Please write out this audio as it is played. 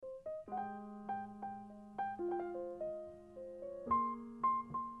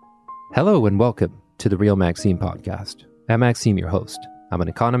Hello and welcome to the Real Maxime podcast. I'm Maxime, your host. I'm an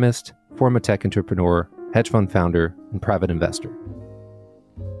economist, former tech entrepreneur, hedge fund founder, and private investor.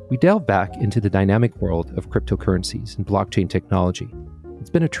 We delve back into the dynamic world of cryptocurrencies and blockchain technology. It's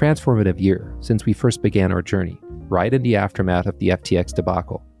been a transformative year since we first began our journey, right in the aftermath of the FTX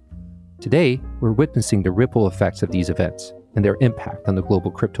debacle. Today, we're witnessing the ripple effects of these events and their impact on the global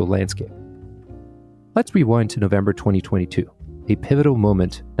crypto landscape. Let's rewind to November 2022. A pivotal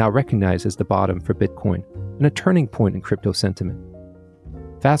moment now recognized as the bottom for Bitcoin and a turning point in crypto sentiment.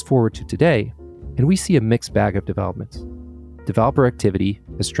 Fast forward to today, and we see a mixed bag of developments. Developer activity,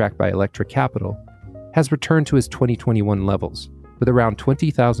 as tracked by Electric Capital, has returned to its 2021 levels, with around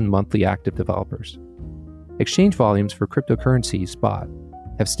 20,000 monthly active developers. Exchange volumes for cryptocurrency spot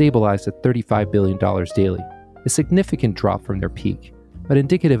have stabilized at $35 billion daily, a significant drop from their peak, but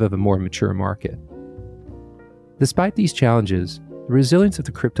indicative of a more mature market. Despite these challenges, the resilience of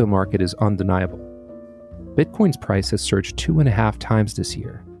the crypto market is undeniable. Bitcoin's price has surged 2.5 times this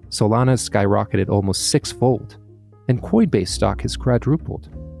year, Solana has skyrocketed almost sixfold, and Coinbase stock has quadrupled.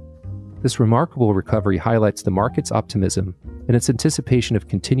 This remarkable recovery highlights the market's optimism and its anticipation of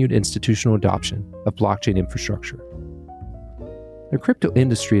continued institutional adoption of blockchain infrastructure. The crypto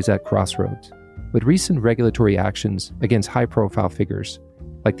industry is at crossroads, with recent regulatory actions against high-profile figures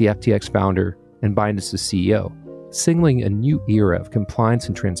like the FTX founder and Binance's CEO, signaling a new era of compliance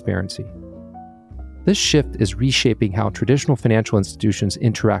and transparency. This shift is reshaping how traditional financial institutions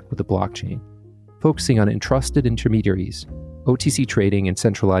interact with the blockchain, focusing on entrusted intermediaries, OTC trading, and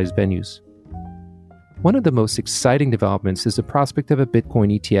centralized venues. One of the most exciting developments is the prospect of a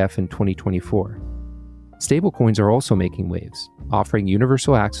Bitcoin ETF in 2024. Stablecoins are also making waves, offering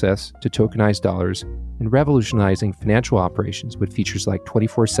universal access to tokenized dollars and revolutionizing financial operations with features like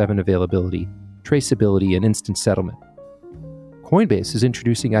 24/7 availability, traceability, and instant settlement. Coinbase is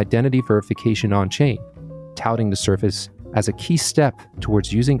introducing identity verification on-chain, touting the service as a key step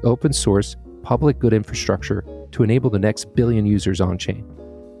towards using open-source, public good infrastructure to enable the next billion users on-chain.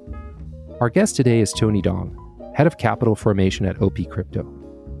 Our guest today is Tony Dong, head of capital formation at OP Crypto.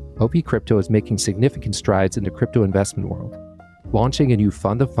 OP Crypto is making significant strides in the crypto investment world, launching a new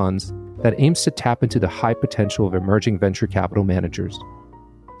fund of funds that aims to tap into the high potential of emerging venture capital managers.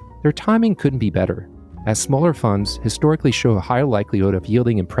 Their timing couldn't be better, as smaller funds historically show a higher likelihood of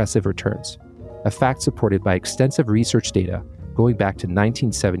yielding impressive returns, a fact supported by extensive research data going back to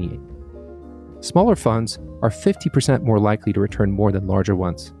 1978. Smaller funds are 50% more likely to return more than larger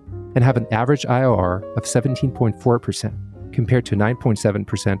ones, and have an average IRR of 17.4% compared to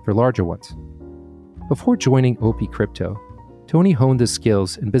 9.7% for larger ones. Before joining OP Crypto, Tony honed his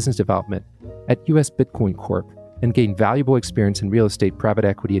skills in business development at US Bitcoin Corp and gained valuable experience in real estate, private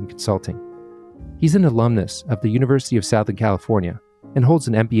equity, and consulting. He's an alumnus of the University of Southern California and holds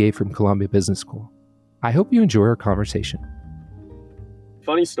an MBA from Columbia Business School. I hope you enjoy our conversation.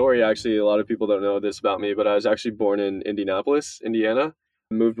 Funny story, actually. A lot of people don't know this about me, but I was actually born in Indianapolis, Indiana.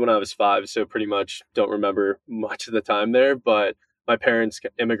 Moved when I was 5, so pretty much don't remember much of the time there. But my parents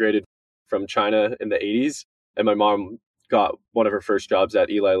immigrated from China in the 80s, and my mom got one of her first jobs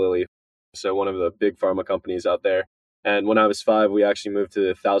at Eli Lilly, so one of the big pharma companies out there. And when I was 5, we actually moved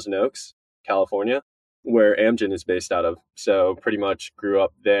to Thousand Oaks, California, where Amgen is based out of. So pretty much grew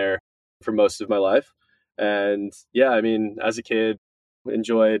up there for most of my life. And yeah, I mean, as a kid,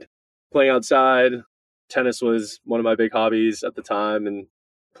 enjoyed playing outside. Tennis was one of my big hobbies at the time, and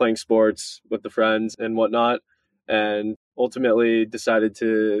playing sports with the friends and whatnot. And ultimately decided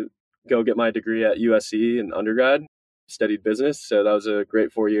to go get my degree at USC in undergrad, studied business. So that was a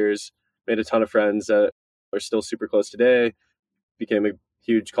great 4 years. Made a ton of friends that are still super close today. Became a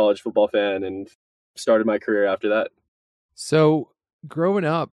huge college football fan and started my career after that. So growing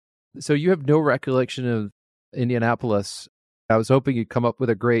up, so you have no recollection of Indianapolis. I was hoping you'd come up with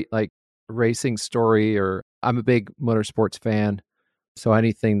a great racing story, or I'm a big motorsports fan. So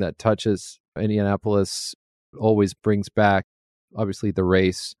anything that touches Indianapolis always brings back, obviously, the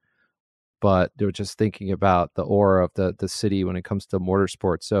race. But they were just thinking about the aura of the city when it comes to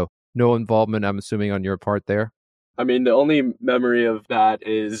motorsports. So no involvement, I'm assuming, on your part there? I mean, the only memory of that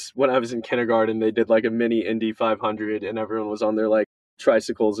is when I was in kindergarten, they did like a mini Indy 500 and everyone was on their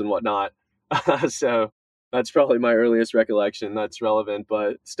tricycles and whatnot. So that's probably my earliest recollection that's relevant.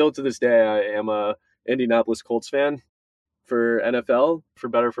 But still to this day, I am a Indianapolis Colts fan for NFL, for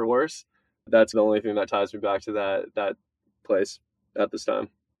better, for worse. That's the only thing that ties me back to that place at this time.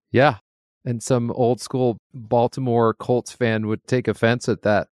 Yeah. And some old school Baltimore Colts fan would take offense at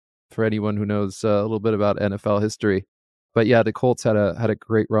that, for anyone who knows a little bit about NFL history. But yeah, the Colts had a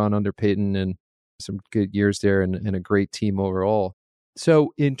great run under Peyton and some good years there, and a great team overall.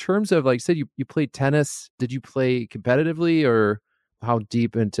 So in terms of, like, said you played tennis, did you play competitively, or how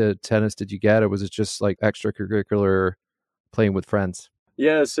deep into tennis did you get? Or was it just like extracurricular playing with friends?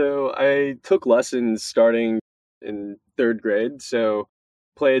 Yeah, so I took lessons starting in third grade. So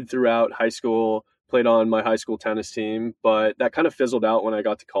played throughout high school, played on my high school tennis team, but that kind of fizzled out when I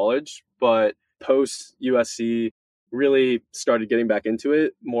got to college. But post USC, really started getting back into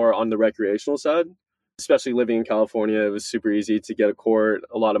it more on the recreational side. Especially living in California, it was super easy to get a court.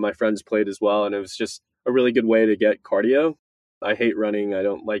 A lot of my friends played as well, and it was just a really good way to get cardio. I hate running. I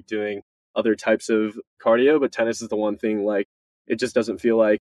don't like doing other types of cardio, but tennis is the one thing, like, it just doesn't feel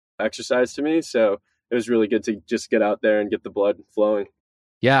like exercise to me. So it was really good to just get out there and get the blood flowing.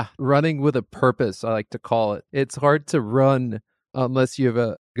 Yeah, running with a purpose, I like to call it. It's hard to run unless you have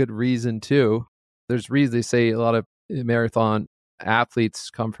a good reason to. There's reasons they say a lot of marathon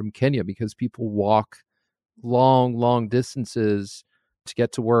athletes come from Kenya because people walk long, long distances to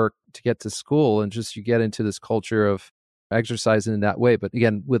get to work, to get to school, and just you get into this culture of exercising in that way, but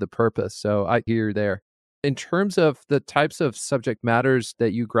again, with a purpose. So I hear you there. In terms of the types of subject matters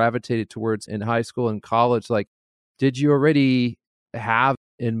that you gravitated towards in high school and college, like, did you already have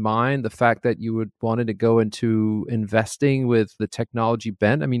in mind the fact that you would wanted to go into investing with the technology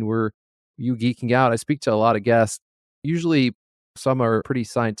bent? I mean, were you geeking out? I speak to a lot of guests. Usually some are pretty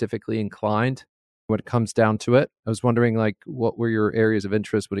scientifically inclined when it comes down to it. I was wondering, like, what were your areas of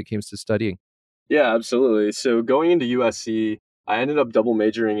interest when it came to studying? Yeah, absolutely. So going into USC, I ended up double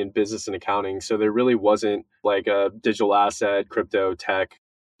majoring in business and accounting. So there really wasn't like a digital asset, crypto, tech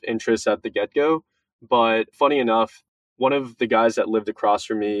interest at the get go. But funny enough, one of the guys that lived across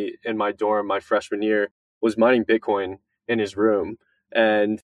from me in my dorm my freshman year was mining Bitcoin in his room.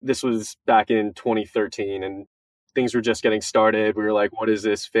 And this was back in 2013, and things were just getting started. We were like, what is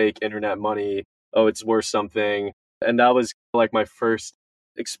this fake internet money? Oh, it's worth something. And that was like my first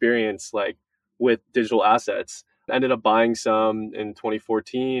experience, like, with digital assets. Ended up buying some in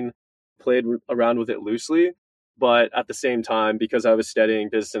 2014, played around with it loosely. But at the same time, because I was studying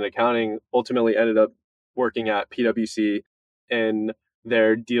business and accounting, ultimately ended up working at PwC in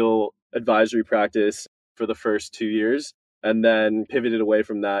their deal advisory practice for the first 2 years, and then pivoted away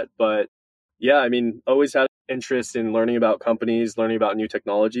from that. But yeah, I mean, always had interest in learning about companies, learning about new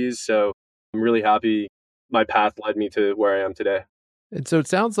technologies. So I'm really happy my path led me to where I am today. And so it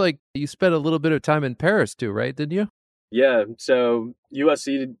sounds like you spent a little bit of time in Paris too, right? Didn't you? Yeah, so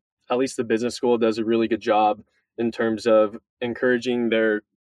USC, at least the business school, does a really good job in terms of encouraging their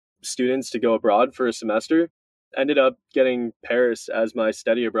students to go abroad for a semester. Ended up getting Paris as my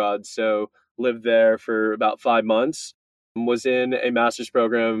study abroad, so lived there for about 5 months. Was in a master's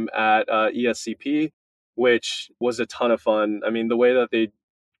program at ESCP, which was a ton of fun. I mean, the way that they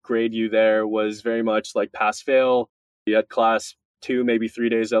grade you there was very much like pass fail. You had class 2, maybe 3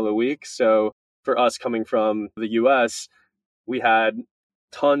 days of the week. So for us coming from the US, we had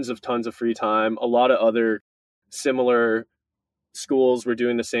tons of free time. A lot of other similar schools were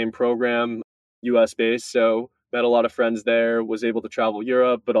doing the same program, US based. So met a lot of friends there, was able to travel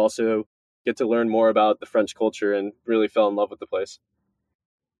Europe, but also get to learn more about the French culture and really fell in love with the place.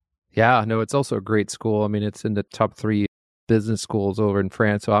 Yeah, no, it's also a great school. I mean, it's in the top three business schools over in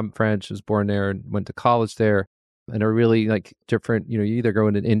France. So I'm French, was born there and went to college there, and are really like different. You either go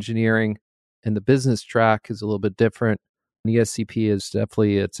into engineering, and the business track is a little bit different. And ESCP is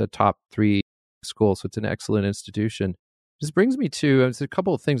definitely, it's a top three school, so it's an excellent institution. This brings me to there's a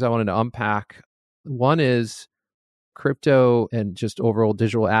couple of things I wanted to unpack. One is crypto and just overall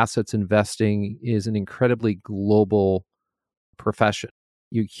digital assets investing is an incredibly global profession.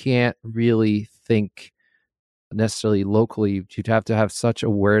 You can't really think necessarily locally. You'd have to have such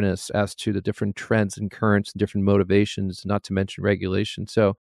awareness as to the different trends and currents and different motivations, not to mention regulation.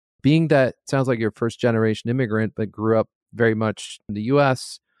 So, being that sounds like you're a first generation immigrant, but grew up very much in the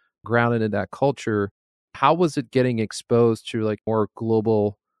US, grounded in that culture, how was it getting exposed to like more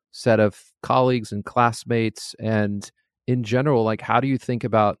global set of colleagues and classmates? And in general, like, how do you think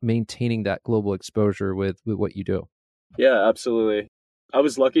about maintaining that global exposure with what you do? Yeah, absolutely. I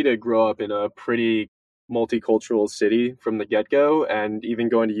was lucky to grow up in a pretty multicultural city from the get go. And even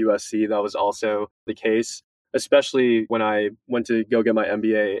going to USC, that was also the case. Especially when I went to go get my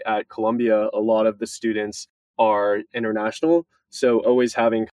MBA at Columbia, a lot of the students are international. So always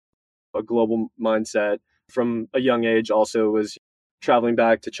having a global mindset from a young age. Also was traveling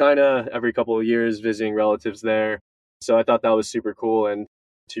back to China every couple of years, visiting relatives there. So I thought that was super cool. And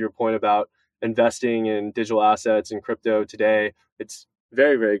to your point about investing in digital assets and crypto today, it's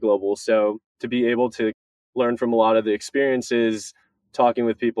very, very global. So to be able to learn from a lot of the experiences, talking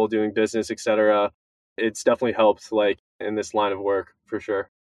with people, doing business, etc., it's definitely helped, like, in this line of work for sure.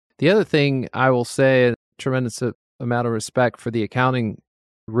 The other thing I will say, tremendous amount of respect for the accounting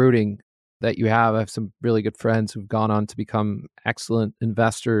rooting that you have. I have some really good friends who've gone on to become excellent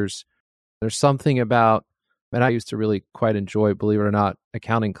investors. There's something about, and I used to really quite enjoy, believe it or not,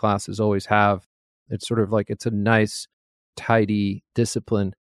 accounting classes always have. It's sort of like it's a nice, tidy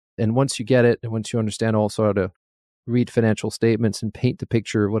discipline. And once you get it, and once you understand also how to read financial statements and paint the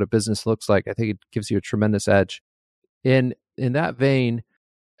picture of what a business looks like, I think it gives you a tremendous edge. In that vein,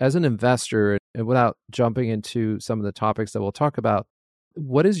 as an investor, and without jumping into some of the topics that we'll talk about,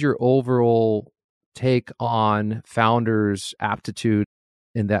 what is your overall take on founders' aptitude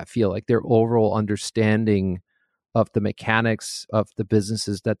in that field, like their overall understanding of the mechanics of the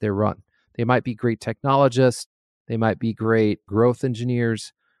businesses that they run? They might be great technologists, they might be great growth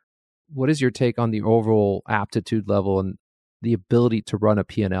engineers. What is your take on the overall aptitude level and the ability to run a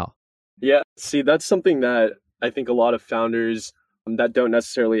P&L? Yeah, see, that's something that I think a lot of founders that don't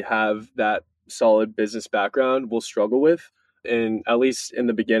necessarily have that solid business background will struggle with, and at least in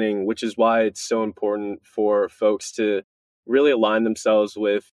the beginning, which is why it's so important for folks to really align themselves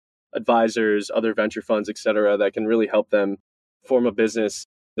with advisors, other venture funds, et cetera, that can really help them form a business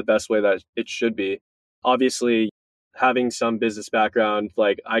the best way that it should be. Obviously, having some business background,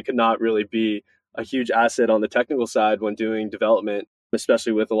 like I could not really be a huge asset on the technical side when doing development,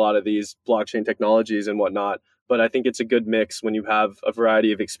 especially with a lot of these blockchain technologies and whatnot. But I think it's a good mix when you have a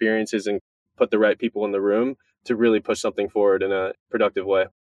variety of experiences and put the right people in the room to really push something forward in a productive way.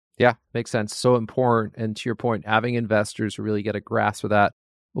 Yeah, makes sense. So important. And to your point, having investors who really get a grasp of that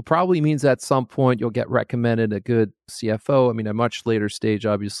will probably means at some point you'll get recommended a good CFO. I mean, a much later stage,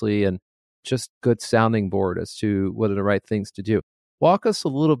 obviously, and just good sounding board as to what are the right things to do. Walk us a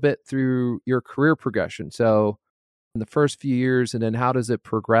little bit through your career progression. So in the first few years, and then how does it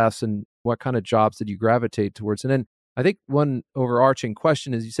progress, and what kind of jobs did you gravitate towards? And then I think one overarching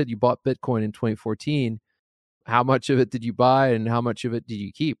question is, you said you bought Bitcoin in 2014. How much of it did you buy and how much of it did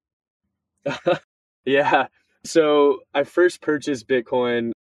you keep? Yeah. So I first purchased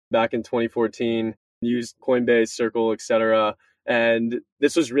Bitcoin back in 2014, used Coinbase, Circle, etc. And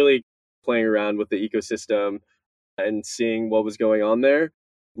this was really playing around with the ecosystem and seeing what was going on there.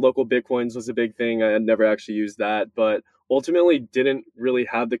 Local Bitcoins was a big thing. I had never actually used that, but ultimately didn't really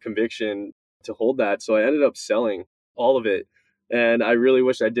have the conviction to hold that. So I ended up selling all of it. And I really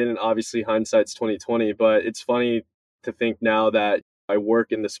wish I didn't. Obviously, hindsight's 2020, but it's funny to think now that I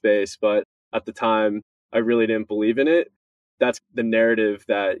work in the space, but at the time I really didn't believe in it. That's the narrative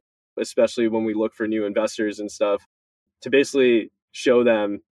that, especially when we look for new investors and stuff, to basically show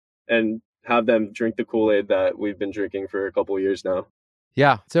them and have them drink the Kool-Aid that we've been drinking for a couple of years now.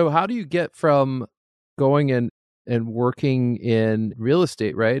 Yeah. So how do you get from going in and working in real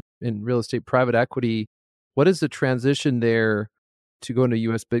estate, right? In real estate private equity, what is the transition there to go into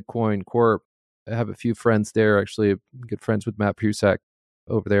US Bitcoin Corp? I have a few friends there, actually, good friends with Matt Pusak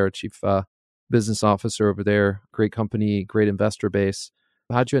over there, chief business officer over there. Great company, great investor base.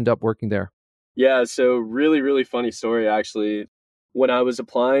 How'd you end up working there? Yeah, so really, really funny story actually. When I was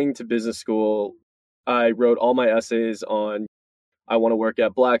applying to business school, I wrote all my essays on I want to work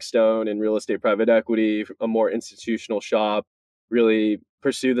at Blackstone in real estate private equity, a more institutional shop, really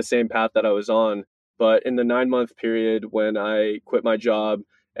pursue the same path that I was on. But in the 9 month period when I quit my job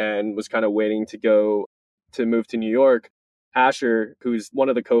and was kind of waiting to go to move to New York, Asher, who's one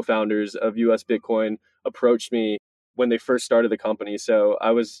of the co founders of US Bitcoin, approached me when they first started the company. So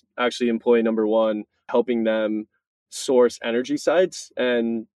I was actually employee number one, helping them source energy sites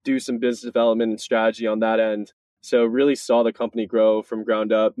and do some business development and strategy on that end. So really saw the company grow from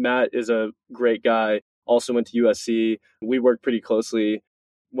ground up. Matt is a great guy, also went to USC. We worked pretty closely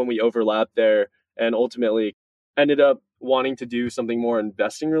when we overlapped there, and ultimately ended up wanting to do something more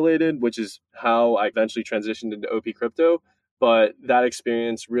investing related, which is how I eventually transitioned into OP crypto. But that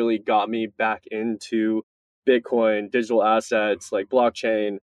experience really got me back into Bitcoin, digital assets like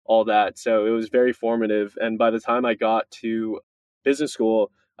blockchain, all that. So it was very formative. And by the time I got to business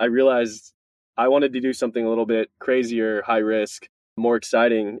school, I realized I wanted to do something a little bit crazier, high risk, more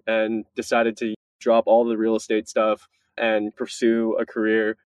exciting, and decided to drop all the real estate stuff and pursue a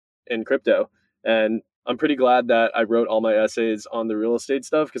career in crypto. And I'm pretty glad that I wrote all my essays on the real estate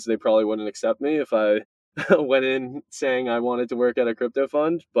stuff, because they probably wouldn't accept me if I went in saying I wanted to work at a crypto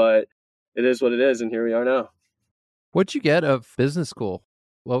fund. But it is what it is, and here we are now. What'd you get of business school?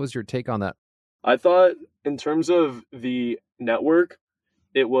 What was your take on that? I thought, in terms of the network,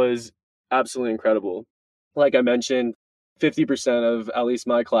 it was absolutely incredible. Like I mentioned, 50% of at least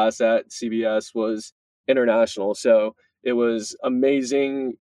my class at CBS was international. So it was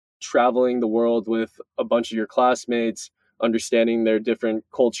amazing traveling the world with a bunch of your classmates, understanding their different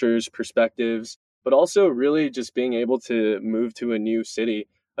cultures, perspectives, but also really just being able to move to a new city.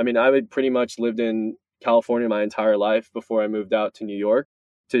 I mean, I had pretty much lived in California my entire life before I moved out to New York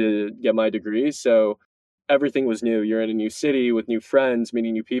to get my degree. So everything was new. You're in a new city with new friends,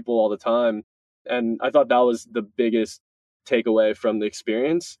 meeting new people all the time. And I thought that was the biggest takeaway from the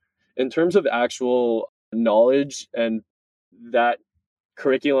experience. In terms of actual knowledge and that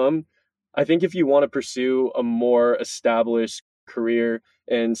curriculum, I think if you want to pursue a more established career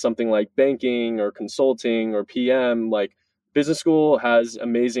in something like banking or consulting or PM, like business school has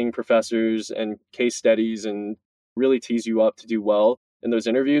amazing professors and case studies and really tees you up to do well in those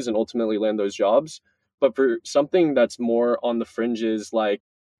interviews and ultimately land those jobs. But for something that's more on the fringes, like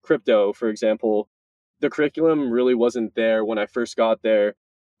crypto, for example, the curriculum really wasn't there when I first got there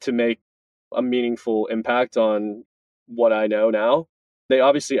to make a meaningful impact on what I know now. They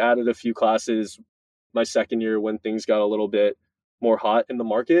obviously added a few classes my second year when things got a little bit more hot in the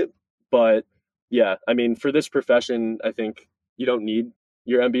market. But yeah, I mean, for this profession, I think you don't need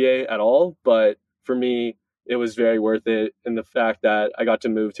your MBA at all. But for me, it was very worth it in the fact that I got to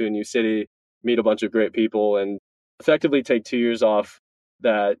move to a new city, meet a bunch of great people, and effectively take 2 years off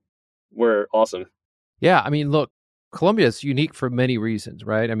that were awesome. Yeah, I mean, look, Columbia is unique for many reasons,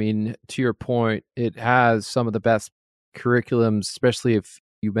 right? I mean, to your point, it has some of the best curriculums, especially if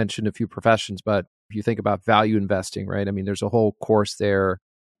you mentioned a few professions, but if you think about value investing, right? I mean, there's a whole course there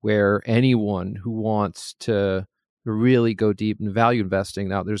where anyone who wants to really go deep in value investing,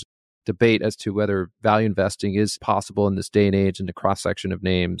 now there's debate as to whether value investing is possible in this day and age, and the cross section of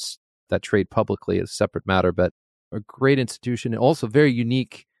names that trade publicly is a separate matter, but a great institution and also very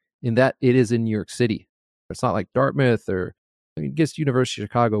unique in that it is in New York City. It's not like Dartmouth or, I mean, I guess University of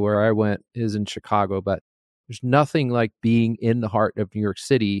Chicago, where I went, is in Chicago, but there's nothing like being in the heart of New York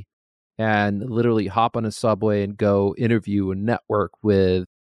City and literally hop on a subway and go interview and network with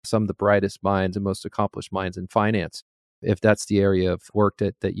some of the brightest minds and most accomplished minds in finance, if that's the area of work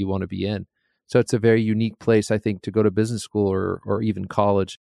that you want to be in. So it's a very unique place, I think, to go to business school or even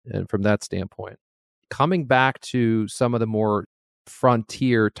college. And from that standpoint, coming back to some of the more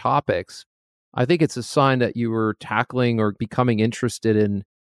frontier topics, I think it's a sign that you were tackling or becoming interested in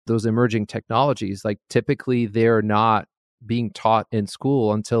those emerging technologies. Like typically they're not being taught in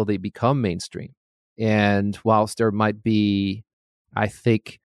school until they become mainstream. And whilst there might be, I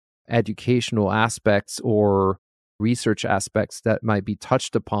think, educational aspects or research aspects that might be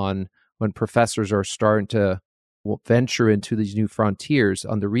touched upon when professors are starting to venture into these new frontiers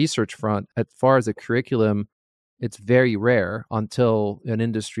on the research front, as far as a curriculum, it's very rare until an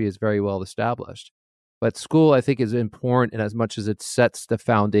industry is very well established. But school, I think, is important in as much as it sets the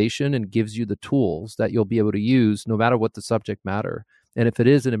foundation and gives you the tools that you'll be able to use no matter what the subject matter. And if it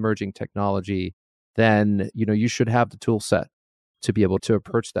is an emerging technology, then you should have the tool set to be able to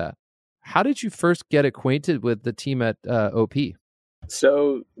approach that. How did you first get acquainted with the team at OP?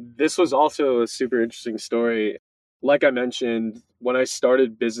 So this was also a super interesting story. Like I mentioned, when I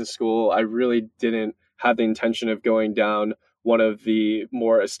started business school, I really didn't have the intention of going down one of the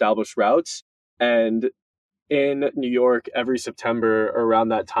more established routes. And in New York, every September around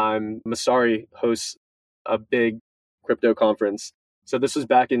that time, Masari hosts a big crypto conference. So this was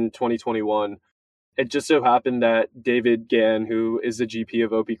back in 2021. It just so happened that David Gann, who is the GP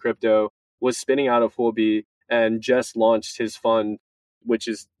of OP Crypto, was spinning out of Huobi and just launched his fund, which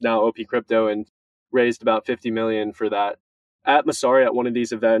is now OP Crypto, and raised about 50 million for that. At Masari, at one of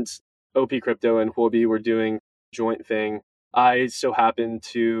these events, OP Crypto and Huobi were doing a joint thing. I so happened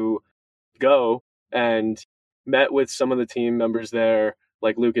to go and met with some of the team members there,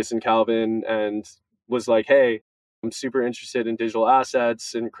 like Lucas and Calvin, and was like, hey, I'm super interested in digital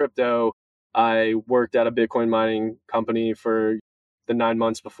assets and crypto. I worked at a Bitcoin mining company for the 9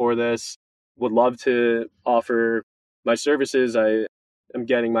 months before this. Would love to offer my services. I am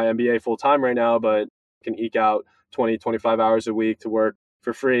getting my MBA full time right now, but can eke out 20, 25 hours a week to work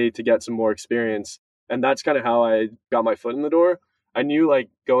for free to get some more experience. And that's kind of how I got my foot in the door. I knew like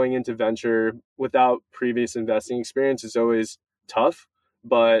going into venture without previous investing experience is always tough,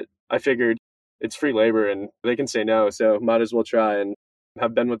 but I figured it's free labor and they can say no. So might as well try, and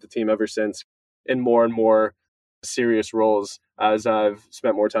have been with the team ever since in more and more serious roles as I've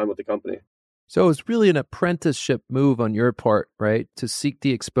spent more time with the company. So it's really an apprenticeship move on your part, right? To seek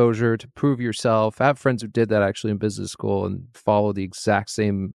the exposure, to prove yourself. I have friends who did that actually in business school and follow the exact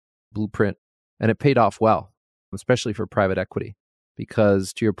same blueprint. And it paid off well, especially for private equity,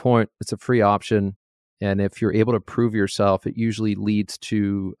 because to your point, it's a free option. And if you're able to prove yourself, it usually leads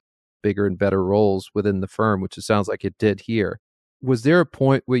to bigger and better roles within the firm, which it sounds like it did here. Was there a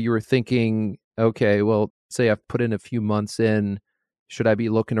point where you were thinking, okay, well, say I've put in a few months in, should I be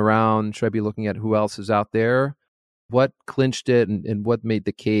looking around? Should I be looking at who else is out there? What clinched it and what made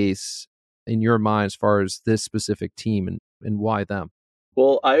the case in your mind as far as this specific team and why them?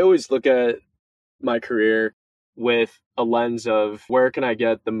 Well, I always look at my career with a lens of where can I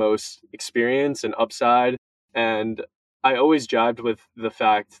get the most experience and upside. And I always jibed with the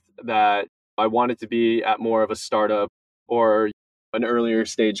fact that I wanted to be at more of a startup or an earlier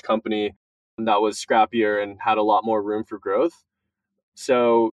stage company that was scrappier and had a lot more room for growth.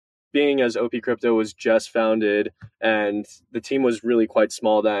 So being as OP Crypto was just founded and the team was really quite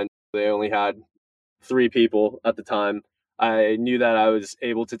small then, they only had 3 people at the time. I knew that I was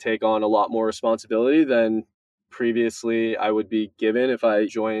able to take on a lot more responsibility than previously I would be given if I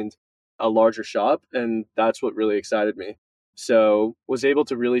joined a larger shop. And that's what really excited me. So was able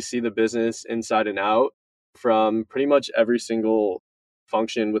to really see the business inside and out from pretty much every single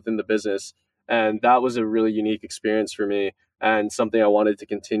function within the business. And that was a really unique experience for me and something I wanted to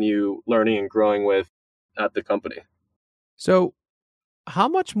continue learning and growing with at the company. So, how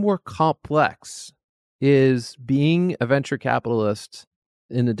much more complex is being a venture capitalist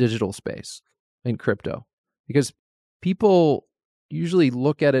in the digital space in crypto? Because people usually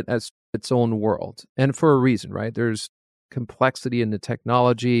look at it as its own world, and for a reason, right? There's complexity in the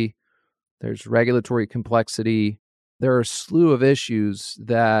technology, there's regulatory complexity, there are a slew of issues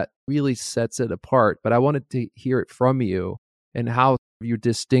that really sets it apart. But I wanted to hear it from you and how you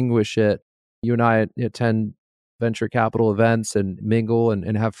distinguish it. You and I attend venture capital events and mingle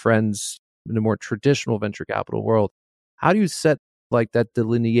and have friends in a more traditional venture capital world. How do you set like that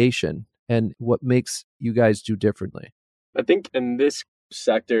delineation and what makes you guys do differently? I think in this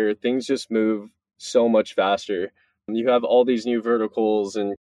sector, things just move so much faster. You have all these new verticals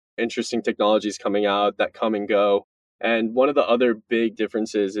and interesting technologies coming out that come and go. And one of the other big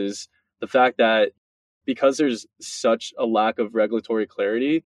differences is the fact that because there's such a lack of regulatory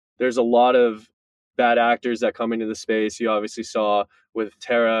clarity, there's a lot of bad actors that come into the space. You obviously saw with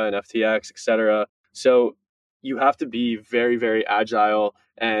Terra and FTX, et cetera. So you have to be very, very agile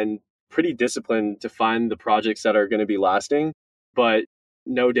and pretty disciplined to find the projects that are going to be lasting. But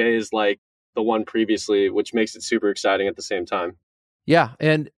no day is like the one previously, which makes it super exciting at the same time. Yeah.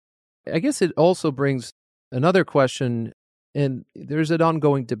 And I guess it also brings another question, and there's an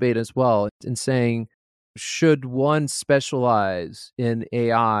ongoing debate as well in saying, should one specialize in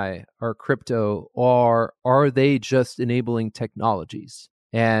AI or crypto, or are they just enabling technologies?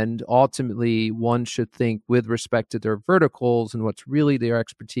 And ultimately, one should think with respect to their verticals and what's really their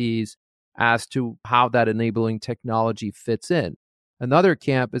expertise as to how that enabling technology fits in. Another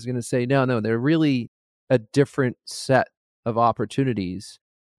camp is going to say, no, they're really a different set of opportunities.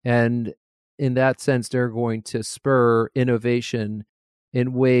 And in that sense, they're going to spur innovation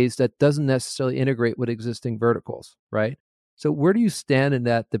in ways that doesn't necessarily integrate with existing verticals, right? So where do you stand in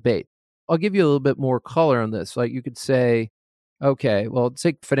that debate? I'll give you a little bit more color on this. Like you could say, okay, well,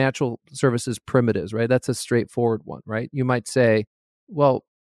 take financial services primitives, right? That's a straightforward one, right? You might say, well,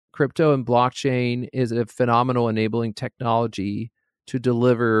 crypto and blockchain is a phenomenal enabling technology to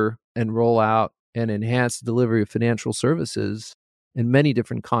deliver and roll out and enhance the delivery of financial services in many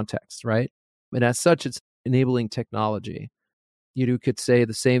different contexts, right? And as such, it's enabling technology. You could say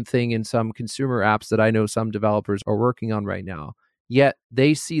the same thing in some consumer apps that I know some developers are working on right now. Yet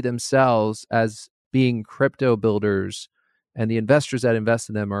they see themselves as being crypto builders, and the investors that invest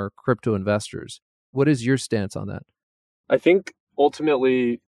in them are crypto investors. What is your stance on that? I think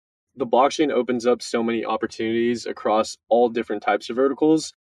ultimately the blockchain opens up so many opportunities across all different types of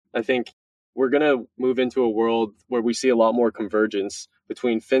verticals. I think we're going to move into a world where we see a lot more convergence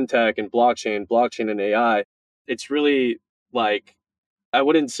between fintech and blockchain and AI. It's really like, I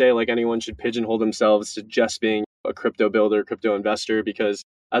wouldn't say like anyone should pigeonhole themselves to just being a crypto builder, crypto investor, because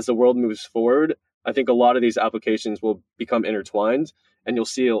as the world moves forward, I think a lot of these applications will become intertwined and you'll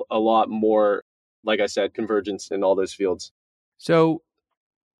see a lot more, like I said, convergence in all those fields. So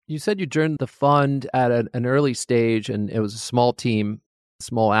you said you joined the fund at an early stage and it was a small team,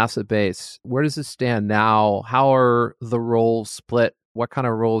 small asset base. Where does it stand now? How are the roles split? What kind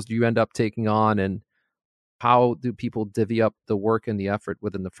of roles do you end up taking on? And how do people divvy up the work and the effort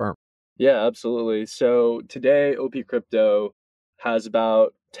within the firm? Yeah, absolutely. So today, OP Crypto has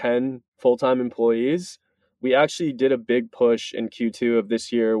about 10 full-time employees. We actually did a big push in Q2 of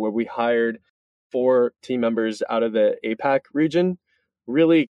this year where we hired 4 team members out of the APAC region,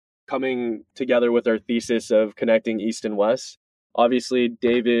 really coming together with our thesis of connecting East and West. Obviously,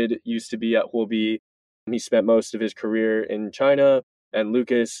 David used to be at Huobi. He spent most of his career in China, and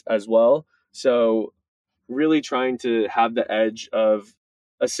Lucas as well. So really trying to have the edge of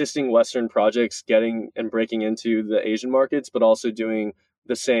assisting Western projects getting and breaking into the Asian markets, but also doing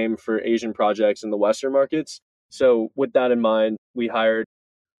the same for Asian projects in the Western markets. So with that in mind, we hired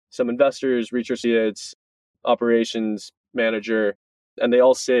some investors, research associates, operations manager, and they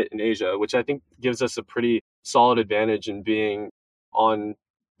all sit in Asia, which I think gives us a pretty solid advantage in being on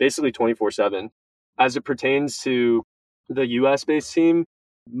basically 24/7. As it pertains to the US based team,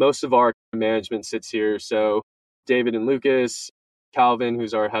 most of our management sits here. So David and Lucas, Calvin,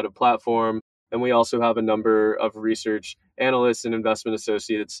 who's our head of platform, and we also have a number of research analysts and investment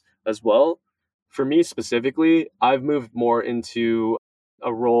associates as well. For me specifically, I've moved more into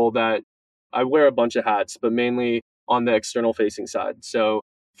a role that I wear a bunch of hats, but mainly on the external facing side. So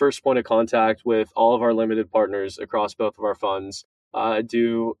first point of contact with all of our limited partners across both of our funds. I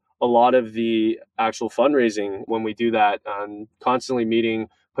do a lot of the actual fundraising when we do that, constantly meeting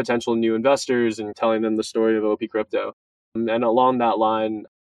potential new investors and telling them the story of OP Crypto. And along that line,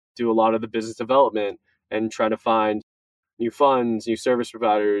 do a lot of the business development and try to find new funds, new service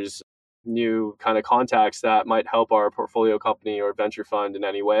providers, new kind of contacts that might help our portfolio company or venture fund in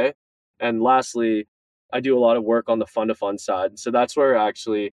any way. And lastly, I do a lot of work on the fund to fund side. So that's where I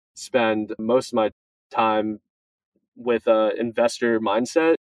actually spend most of my time with an investor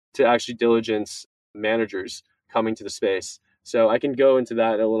mindset to actually diligence managers coming to the space. So I can go into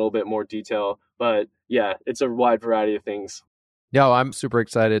that in a little bit more detail, but yeah, it's a wide variety of things. No, I'm super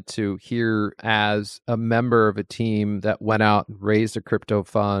excited to hear as a member of a team that went out and raised a crypto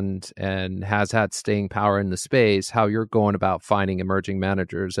fund and has had staying power in the space, how you're going about finding emerging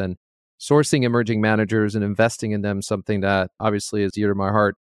managers and sourcing emerging managers and investing in them, something that obviously is dear to my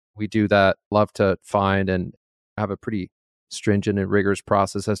heart. We do that, love to find and have a pretty stringent and rigorous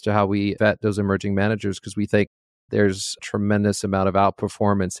process as to how we vet those emerging managers because we think there's a tremendous amount of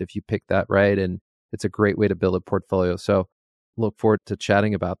outperformance if you pick that right. And it's a great way to build a portfolio. So look forward to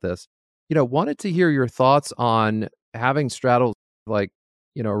chatting about this. Wanted to hear your thoughts on having straddled like,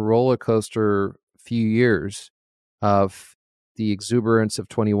 a roller coaster few years of the exuberance of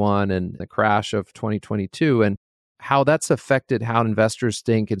 21 and the crash of 2022 and how that's affected how investors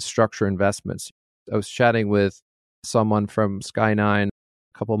think and structure investments. I was chatting with someone from Sky9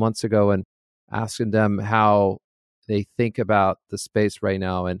 a couple of months ago and asking them how they think about the space right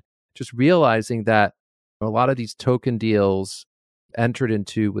now and just realizing that a lot of these token deals entered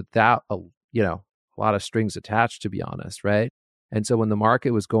into without a lot of strings attached, to be honest, right? And so when the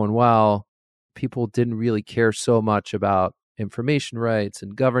market was going well, people didn't really care so much about information rights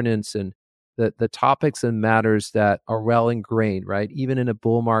and governance and the topics and matters that are well ingrained, right? Even in a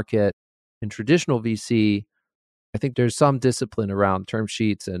bull market in traditional VC, I think there's some discipline around term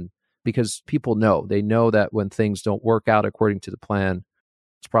sheets and because people they know that when things don't work out according to the plan,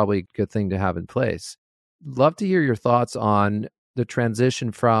 it's probably a good thing to have in place. Love to hear your thoughts on the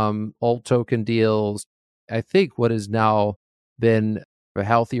transition from old token deals. I think what has now been a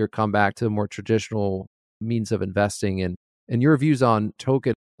healthier comeback to the more traditional means of investing and your views on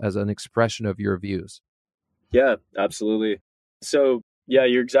token as an expression of your views. Yeah, absolutely. So yeah,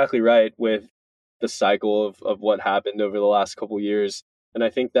 you're exactly right with the cycle of what happened over the last couple of years. And I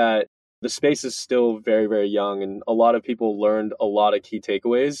think that the space is still very, very young and a lot of people learned a lot of key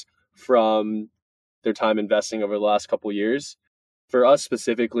takeaways from their time investing over the last couple of years. For us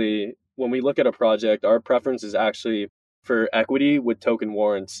specifically, when we look at a project, our preference is actually for equity with token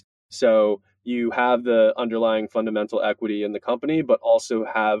warrants. So you have the underlying fundamental equity in the company, but also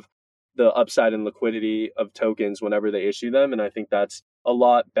have the upside and liquidity of tokens whenever they issue them. And I think that's a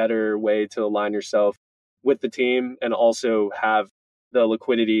lot better way to align yourself with the team and also have the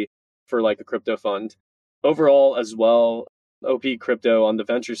liquidity for like a crypto fund. Overall as well, OP Crypto on the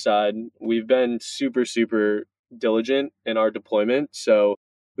venture side, we've been super, super diligent in our deployment. So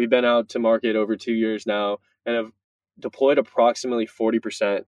we've been out to market over 2 years now and have deployed approximately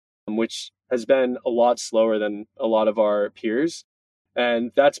 40%, which has been a lot slower than a lot of our peers.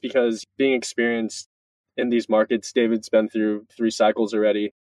 And that's because being experienced in these markets, David's been through 3 cycles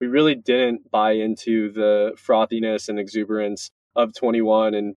already. We really didn't buy into the frothiness and exuberance of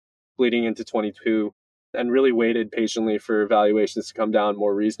 21 and bleeding into 22 and really waited patiently for valuations to come down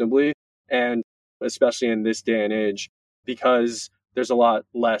more reasonably. And especially in this day and age, because there's a lot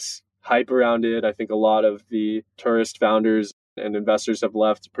less hype around it. I think a lot of the tourist founders and investors have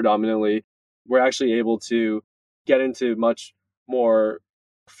left predominantly. We're actually able to get into much more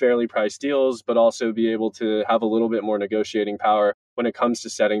fairly priced deals, but also be able to have a little bit more negotiating power when it comes to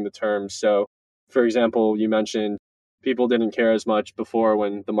setting the terms. So, for example, you mentioned people didn't care as much before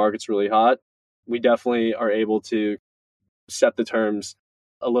when the market's really hot. We definitely are able to set the terms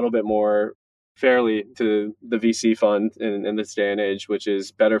a little bit more fairly to the VC fund in this day and age, which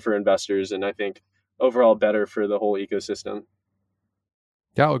is better for investors and I think overall better for the whole ecosystem.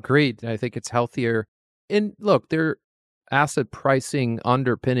 Yeah, agreed. I think it's healthier. And look, there are asset pricing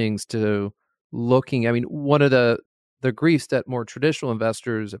underpinnings to looking. I mean, one of the griefs that more traditional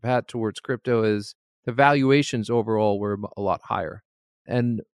investors have had towards crypto is the valuations overall were a lot higher.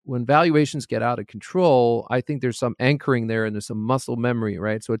 And when valuations get out of control, I think there's some anchoring there and there's some muscle memory,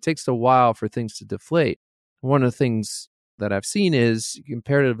 right? So it takes a while for things to deflate. One of the things that I've seen is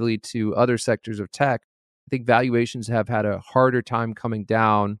comparatively to other sectors of tech, I think valuations have had a harder time coming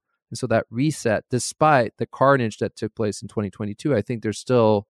down. And so that reset, despite the carnage that took place in 2022, I think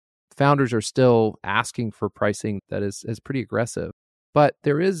founders are still asking for pricing that is pretty aggressive. But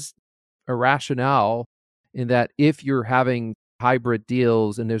there is a rationale in that if you're having hybrid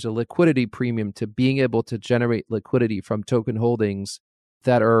deals and there's a liquidity premium to being able to generate liquidity from token holdings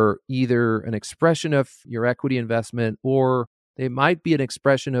that are either an expression of your equity investment or they might be an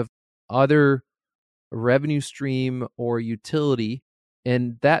expression of other revenue stream or utility,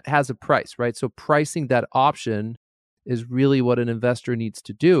 and that has a price, right? So pricing that option is really what an investor needs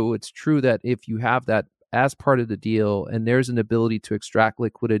to do. It's true that if you have that as part of the deal and there's an ability to extract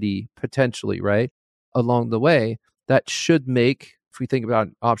liquidity potentially, right, along the way, that should make, if we think about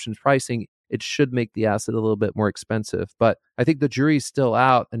options pricing, it should make the asset a little bit more expensive. But I think the jury's still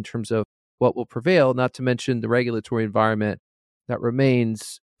out in terms of what will prevail, not to mention the regulatory environment that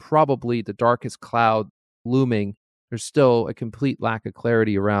remains probably the darkest cloud looming. There's still a complete lack of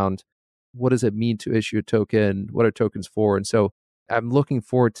clarity around what does it mean to issue a token? What are tokens for? And so I'm looking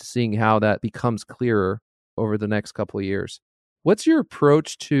forward to seeing how that becomes clearer over the next couple of years. What's your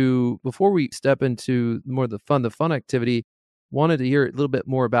approach to, before we step into more of the fun activity, wanted to hear a little bit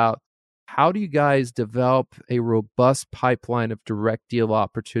more about how do you guys develop a robust pipeline of direct deal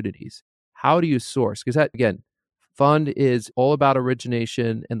opportunities? How do you source? Because that, again, fund is all about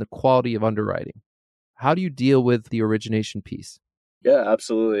origination and the quality of underwriting. How do you deal with the origination piece? Yeah,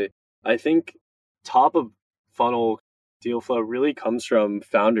 absolutely. I think top of funnel deal flow really comes from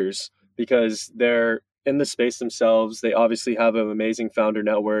founders because they're in the space themselves. They obviously have an amazing founder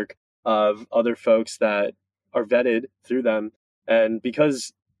network of other folks that are vetted through them. And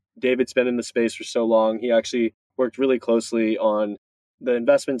because David's been in the space for so long, he actually worked really closely on the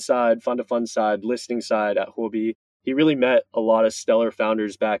investment side, fund to fund side, listing side at Huobi. He really met a lot of stellar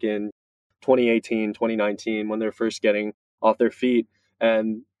founders back in 2018, 2019, when they're first getting off their feet.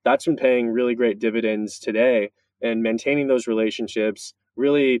 And that's been paying really great dividends today and maintaining those relationships,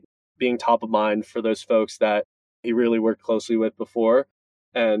 really being top of mind for those folks that he really worked closely with before.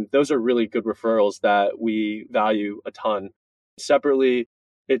 And those are really good referrals that we value a ton. Separately,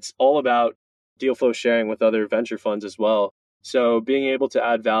 it's all about deal flow sharing with other venture funds as well. So being able to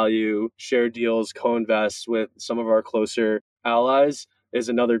add value, share deals, co-invest with some of our closer allies is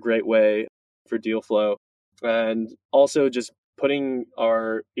another great way for deal flow. And also just putting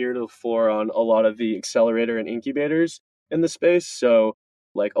our ear to the floor on a lot of the accelerator and incubators in the space. So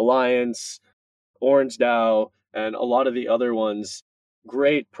like Alliance, Orange DAO, and a lot of the other ones,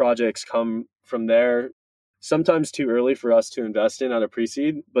 great projects come from there. Sometimes too early for us to invest in at a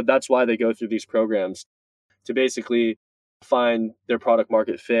pre-seed, but that's why they go through these programs to basically find their product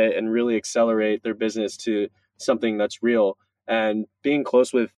market fit and really accelerate their business to something that's real. And being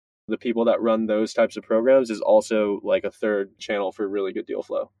close with the people that run those types of programs is also like a third channel for really good deal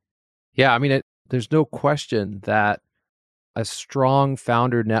flow. Yeah, I mean, there's no question that a strong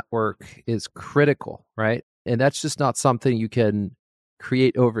founder network is critical, right? And that's just not something you can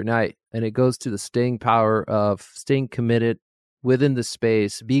create overnight. And it goes to the staying power of staying committed within the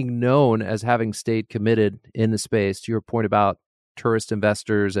space, being known as having stayed committed in the space, to your point about tourist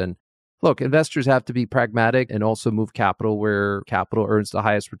investors. And look, investors have to be pragmatic and also move capital where capital earns the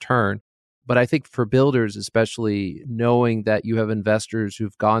highest return. But I think for builders, especially knowing that you have investors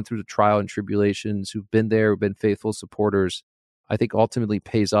who've gone through the trial and tribulations, who've been there, who've been faithful supporters, I think ultimately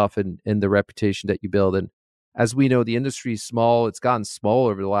pays off in the reputation that you build. And as we know, the industry is small. It's gotten small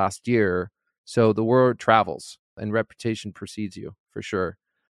over the last year. So the word travels and reputation precedes you for sure.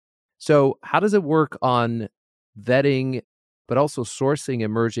 So how does it work on vetting, but also sourcing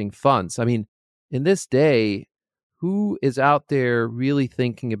emerging funds? I mean, in this day, who is out there really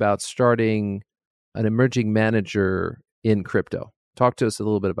thinking about starting an emerging manager in crypto? Talk to us a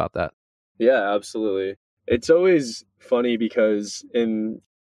little bit about that. Yeah, absolutely. It's always funny because in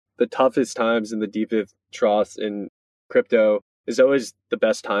the toughest times and the deepest troughs in crypto is always the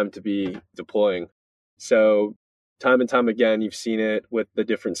best time to be deploying. So time and time again, you've seen it with the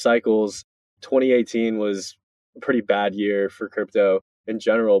different cycles. 2018 was a pretty bad year for crypto. in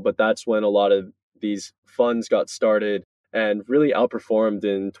general, but that's when a lot of these funds got started and really outperformed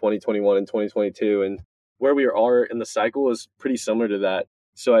in 2021 and 2022. And where we are in the cycle is pretty similar to that.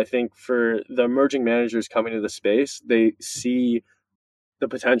 So I think for the emerging managers coming to the space, they see the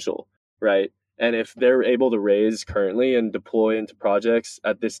potential, right? And if they're able to raise currently and deploy into projects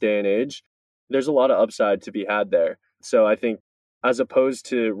at this day and age, there's a lot of upside to be had there. So I think as opposed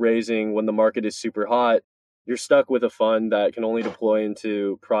to raising when the market is super hot, you're stuck with a fund that can only deploy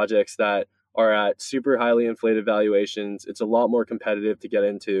into projects that are at super highly inflated valuations. It's a lot more competitive to get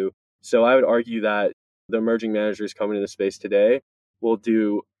into. So I would argue that the emerging managers coming into the space today will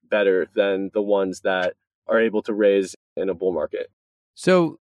do better than the ones that are able to raise in a bull market.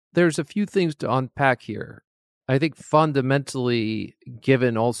 So there's a few things to unpack here. I think fundamentally,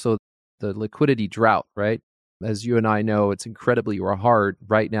 given also the liquidity drought, right? As you and I know, it's incredibly hard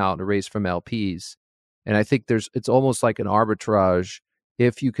right now to raise from LPs. And I think it's almost like an arbitrage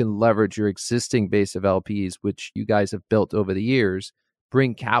if you can leverage your existing base of LPs, which you guys have built over the years,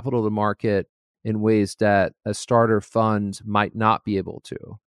 bring capital to market in ways that a starter fund might not be able to.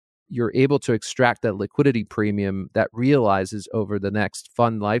 You're able to extract that liquidity premium that realizes over the next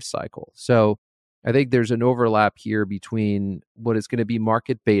fund life cycle. So I think there's an overlap here between what is going to be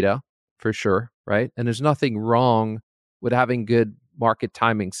market beta for sure, right? And there's nothing wrong with having good market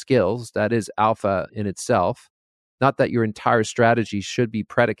timing skills. That is alpha in itself. Not that your entire strategy should be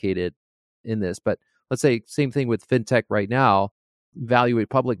predicated in this, but let's say same thing with fintech right now.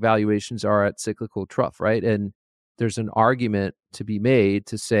 Public valuations are at cyclical trough, right? And there's an argument to be made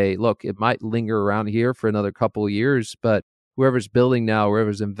to say, look, it might linger around here for another couple of years, but whoever's building now,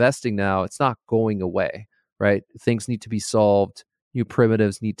 whoever's investing now, it's not going away, right? Things need to be solved. New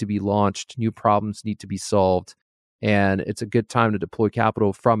primitives need to be launched. New problems need to be solved. And it's a good time to deploy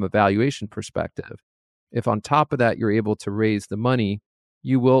capital from a valuation perspective. If on top of that, you're able to raise the money,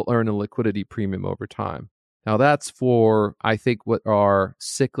 you will earn a liquidity premium over time. Now, that's for, I think, what are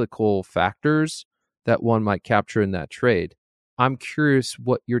cyclical factors that one might capture in that trade. I'm curious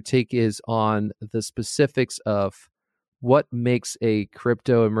what your take is on the specifics of what makes a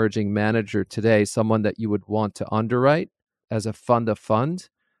crypto emerging manager today someone that you would want to underwrite as a fund of fund.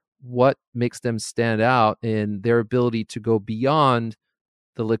 What makes them stand out in their ability to go beyond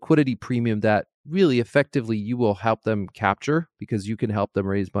the liquidity premium that really effectively you will help them capture because you can help them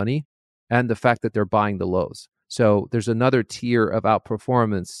raise money, and the fact that they're buying the lows. So there's another tier of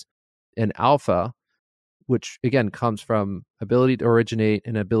outperformance in alpha, which again comes from ability to originate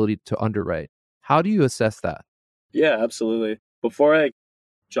and ability to underwrite. How do you assess that? Yeah, absolutely. Before I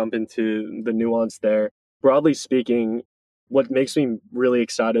jump into the nuance there, broadly speaking, what makes me really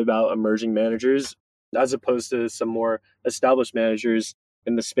excited about emerging managers, as opposed to some more established managers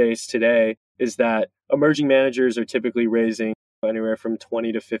in the space today, is that emerging managers are typically raising anywhere from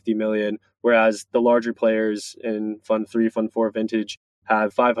 20 to 50 million, whereas the larger players in Fund 3, Fund 4 vintage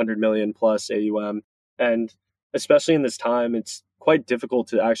have 500 million plus AUM. And especially in this time, it's quite difficult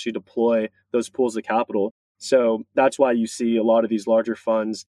to actually deploy those pools of capital. So that's why you see a lot of these larger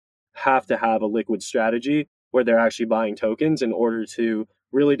funds have to have a liquid strategy where they're actually buying tokens in order to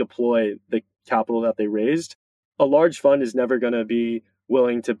really deploy the capital that they raised. A large fund is never going to be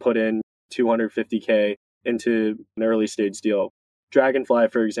willing to put in 250K into an early stage deal. Dragonfly,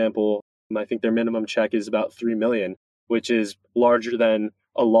 for example, I think their minimum check is about 3 million, which is larger than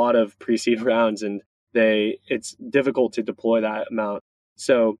a lot of pre-seed rounds, and it's difficult to deploy that amount.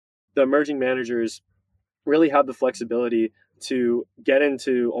 So the emerging managers really have the flexibility to get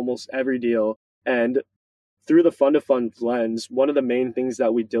into almost every deal. And through the fund of funds lens, one of the main things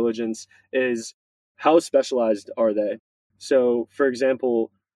that we diligence is how specialized are they? So, for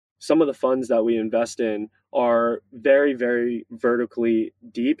example, some of the funds that we invest in are very, very vertically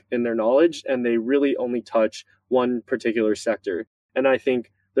deep in their knowledge, and they really only touch one particular sector. And I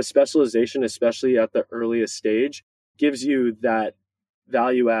think the specialization, especially at the earliest stage, gives you that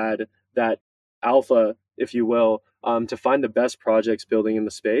value add, that alpha, if you will, to find the best projects building in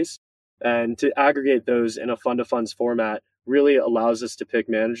the space. And to aggregate those in a fund of funds format really allows us to pick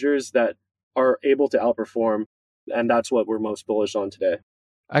managers that are able to outperform. And that's what we're most bullish on today.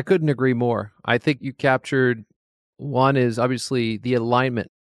 I couldn't agree more. I think you captured one is obviously the alignment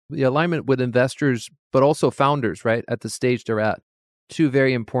with investors, but also founders, right? At the stage they're at. Two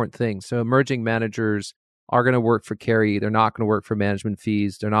very important things. So emerging managers are going to work for carry. They're not going to work for management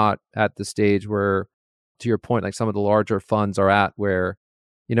fees. They're not at the stage where, to your point, like some of the larger funds are at, where,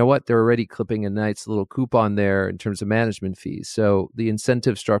 you know what, they're already clipping a nice little coupon there in terms of management fees. So the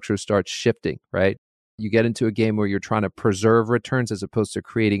incentive structure starts shifting, right? You get into a game where you're trying to preserve returns as opposed to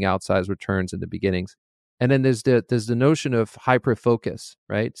creating outsized returns in the beginnings. And then there's the notion of hyper focus,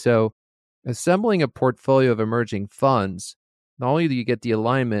 right? So assembling a portfolio of emerging funds, not only do you get the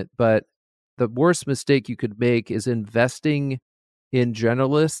alignment, but the worst mistake you could make is investing in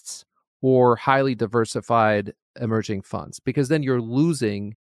generalists or highly diversified emerging funds, because then you're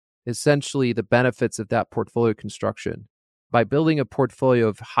losing essentially the benefits of that portfolio construction. By building a portfolio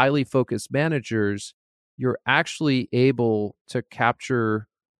of highly focused managers, you're actually able to capture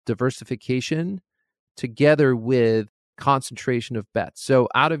diversification together with concentration of bets. So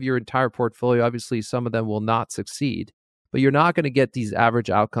out of your entire portfolio, obviously some of them will not succeed, but you're not going to get these average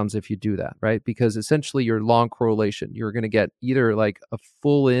outcomes if you do that, right? Because essentially your long correlation, you're going to get either like a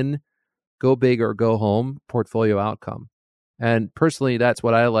full in, go big or go home portfolio outcome. And personally, that's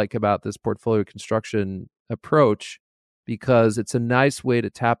what I like about this portfolio construction approach, because it's a nice way to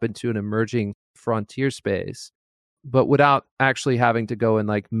tap into an emerging frontier space, but without actually having to go and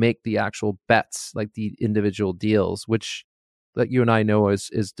like make the actual bets, like the individual deals, which that you and I know is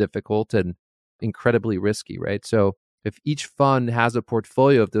difficult and incredibly risky, right? So if each fund has a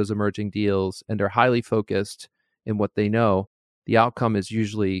portfolio of those emerging deals and are highly focused in what they know, the outcome is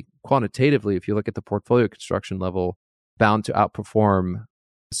usually quantitatively, if you look at the portfolio construction level, bound to outperform,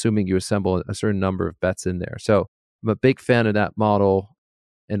 assuming you assemble a certain number of bets in there. So I'm a big fan of that model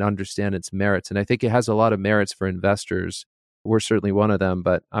and understand its merits. And I think it has a lot of merits for investors. We're certainly one of them,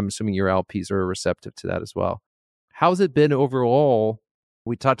 but I'm assuming your LPs are receptive to that as well. How's it been overall?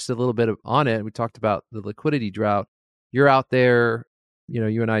 We touched a little bit on it. We talked about the liquidity drought. You're out there,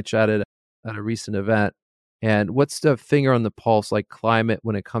 you and I chatted at a recent event. And what's the finger on the pulse, like climate,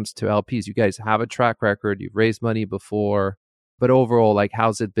 when it comes to LPs? You guys have a track record. You've raised money before, but overall, like,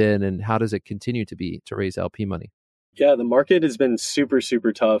 how's it been and how does it continue to be to raise LP money? Yeah, the market has been super,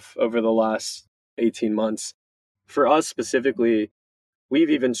 super tough over the last 18 months. For us specifically, we've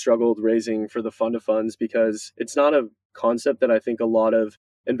even struggled raising for the fund of funds because it's not a concept that I think a lot of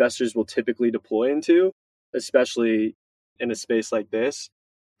investors will typically deploy into, especially in a space like this.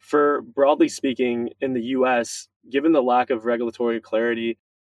 For broadly speaking, in the US, given the lack of regulatory clarity,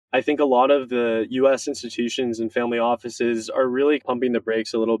 I think a lot of the US institutions and family offices are really pumping the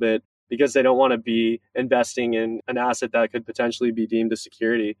brakes a little bit because they don't want to be investing in an asset that could potentially be deemed a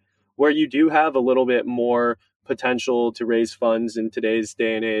security. Where you do have a little bit more potential to raise funds in today's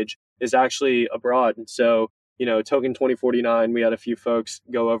day and age is actually abroad. So, Token 2049, we had a few folks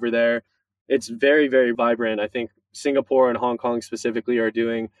go over there. It's very, very vibrant. I think Singapore and Hong Kong specifically are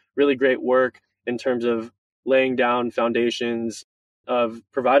doing really great work in terms of laying down foundations of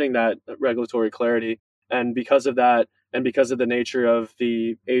providing that regulatory clarity. And because of that, and because of the nature of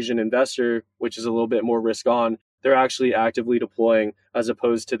the Asian investor, which is a little bit more risk on, they're actually actively deploying as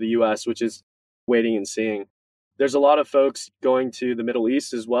opposed to the US, which is waiting and seeing. There's a lot of folks going to the Middle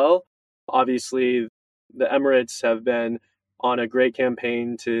East as well. Obviously, the Emirates have been on a great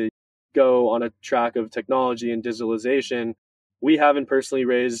campaign to go on a track of technology and digitalization. We haven't personally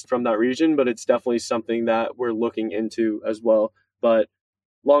raised from that region, but it's definitely something that we're looking into as well. But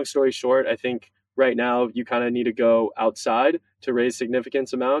long story short, I think right now you kind of need to go outside to raise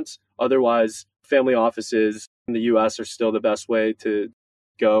significant amounts. Otherwise, family offices in the US are still the best way to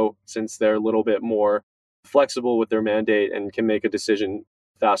go since they're a little bit more flexible with their mandate and can make a decision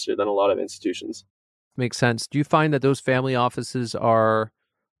faster than a lot of institutions. Makes sense. Do you find that those family offices are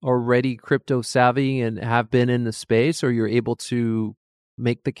already crypto savvy and have been in the space, or you're able to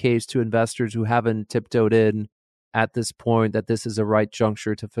make the case to investors who haven't tiptoed in at this point that this is a right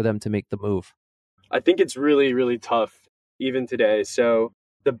juncture for them to make the move? I think it's really, really tough even today. So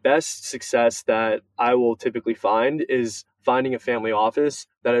the best success that I will typically find is finding a family office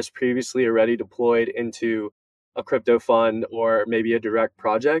that has previously already deployed into a crypto fund or maybe a direct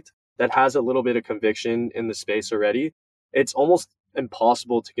project that has a little bit of conviction in the space already. It's almost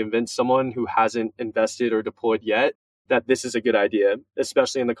impossible to convince someone who hasn't invested or deployed yet that this is a good idea,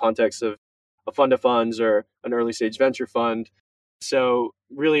 especially in the context of a fund of funds or an early stage venture fund. So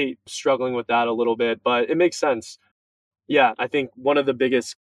really struggling with that a little bit, but it makes sense. Yeah, I think one of the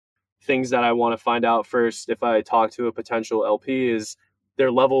biggest things that I want to find out first if I talk to a potential LP is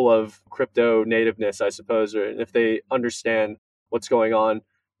their level of crypto nativeness, I suppose, or if they understand what's going on.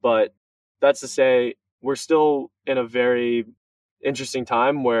 But that's to say, we're still in a very interesting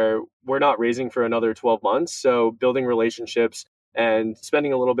time where we're not raising for another 12 months. So building relationships and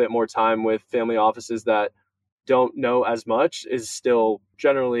spending a little bit more time with family offices that don't know as much is still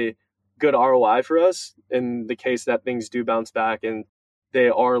generally good ROI for us. In the case that things do bounce back and they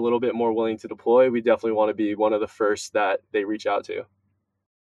are a little bit more willing to deploy, we definitely want to be one of the first that they reach out to.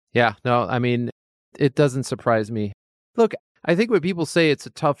 Yeah, no, I mean, it doesn't surprise me. Look, I think when people say it's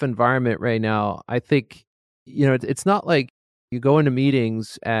a tough environment right now, I think It's not like you go into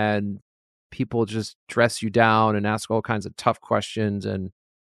meetings and people just dress you down and ask all kinds of tough questions. And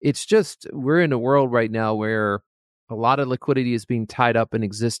it's just, we're in a world right now where a lot of liquidity is being tied up in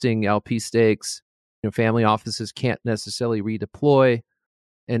existing LP stakes. Family offices can't necessarily redeploy.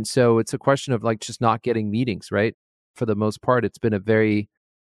 And so it's a question of like just not getting meetings, right? For the most part, it's been a very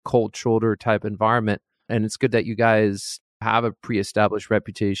cold shoulder type environment. And it's good that you guys have a pre-established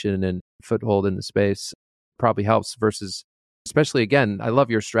reputation and foothold in the space. Probably helps versus, especially again, I love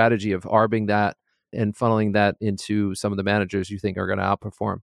your strategy of arbing that and funneling that into some of the managers you think are going to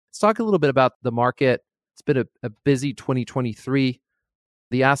outperform. Let's talk a little bit about the market. It's been a busy 2023.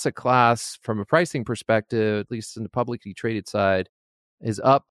 The asset class, from a pricing perspective, at least in the publicly traded side, is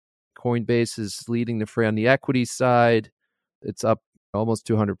up. Coinbase is leading the fray on the equity side. It's up almost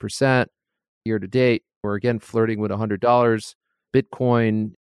 200% year to date. We're again flirting with $100.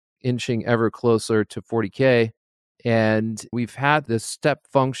 Bitcoin inching ever closer to 40K. And we've had this step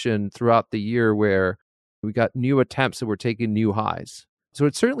function throughout the year where we got new attempts that were taking new highs. So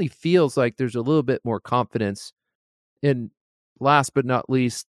it certainly feels like there's a little bit more confidence. And last but not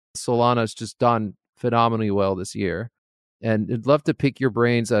least, Solana's just done phenomenally well this year. And I'd love to pick your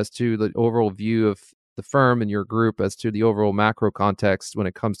brains as to the overall view of the firm and your group as to the overall macro context when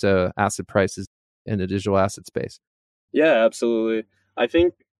it comes to asset prices in the digital asset space. Yeah, absolutely. I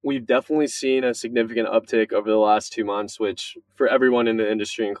think we've definitely seen a significant uptick over the last 2 months, which for everyone in the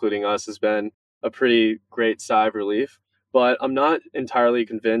industry, including us, has been a pretty great sigh of relief. But I'm not entirely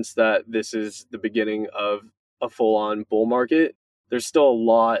convinced that this is the beginning of a full-on bull market. There's still a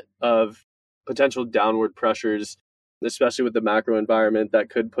lot of potential downward pressures, especially with the macro environment, that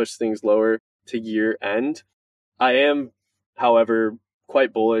could push things lower to year end. I am, however,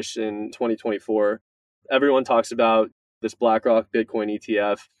 quite bullish in 2024. Everyone talks about this BlackRock Bitcoin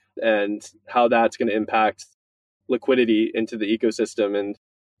ETF and how that's going to impact liquidity into the ecosystem. And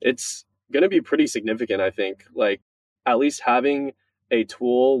it's going to be pretty significant, I think. Like, at least having a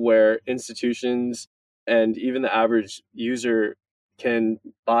tool where institutions and even the average user can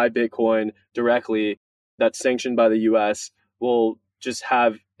buy Bitcoin directly that's sanctioned by the US will just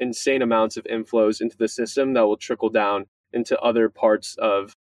have insane amounts of inflows into the system that will trickle down into other parts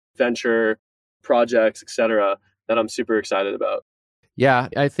of venture projects, etc., that I'm super excited about. Yeah,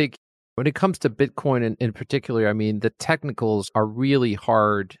 I think when it comes to Bitcoin in particular, I mean, the technicals are really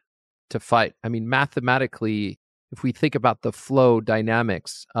hard to fight. I mean, mathematically, if we think about the flow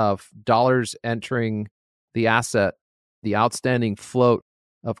dynamics of dollars entering the asset, the outstanding float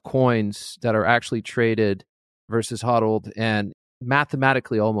of coins that are actually traded versus hodled, and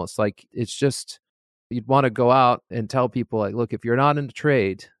mathematically almost like it's just, you'd want to go out and tell people like, look, if you're not in the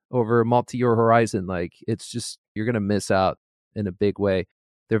trade over a multi-year horizon, like it's just, you're going to miss out in a big way.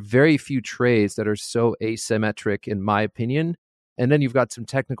 There are very few trades that are so asymmetric, in my opinion. And then you've got some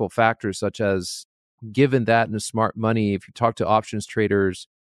technical factors, such as, given that in the smart money, if you talk to options traders,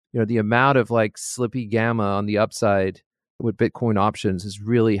 the amount of like slippy gamma on the upside with Bitcoin options is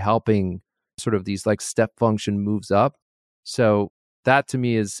really helping sort of these like step function moves up. So that to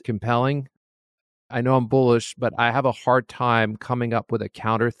me is compelling. I know I'm bullish, but I have a hard time coming up with a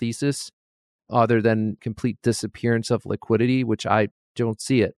counter thesis other than complete disappearance of liquidity, which I don't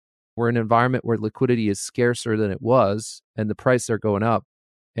see it. We're in an environment where liquidity is scarcer than it was, and the prices are going up.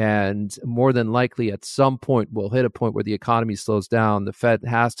 And more than likely, at some point, we'll hit a point where the economy slows down. The Fed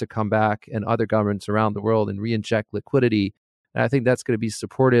has to come back, and other governments around the world, and re-inject liquidity. And I think that's going to be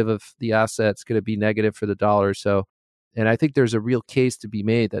supportive of the assets, going to be negative for the dollar. So, and I think there's a real case to be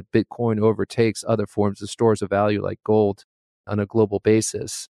made that Bitcoin overtakes other forms of stores of value like gold on a global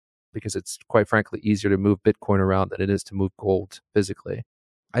basis, because it's quite frankly easier to move Bitcoin around than it is to move gold physically.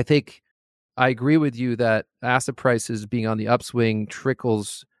 I think I agree with you that asset prices being on the upswing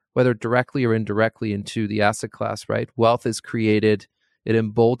trickles, whether directly or indirectly, into the asset class, right? Wealth is created. It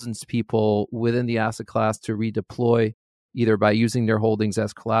emboldens people within the asset class to redeploy, either by using their holdings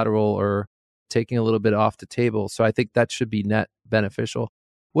as collateral or taking a little bit off the table. So I think that should be net beneficial.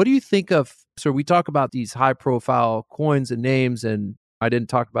 What do you think of, so we talk about these high profile coins and names, and I didn't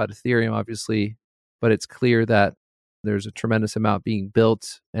talk about Ethereum, obviously, but it's clear that there's a tremendous amount being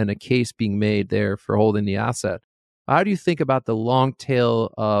built and a case being made there for holding the asset. How do you think about the long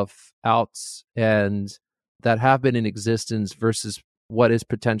tail of alts and that have been in existence versus what is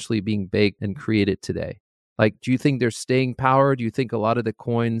potentially being baked and created today? Like, do you think there's staying power? Do you think a lot of the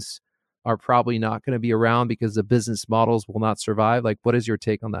coins are probably not going to be around because the business models will not survive? Like, what is your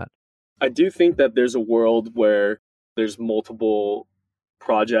take on that? I do think that there's a world where there's multiple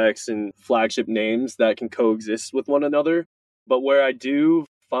projects and flagship names that can coexist with one another. But where I do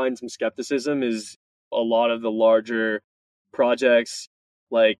find some skepticism is a lot of the larger projects,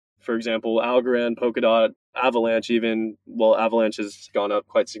 like, for example, Algorand, Polkadot, Avalanche even, well, Avalanche has gone up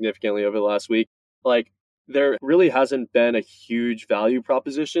quite significantly over the last week. Like, there really hasn't been a huge value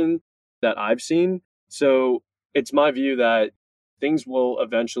proposition that I've seen. So it's my view that things will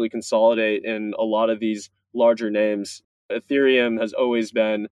eventually consolidate in a lot of these larger names. Ethereum has always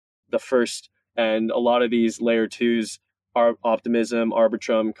been the first, and a lot of these layer twos, Optimism,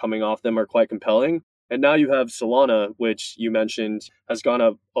 Arbitrum coming off them are quite compelling. And now you have Solana, which you mentioned has gone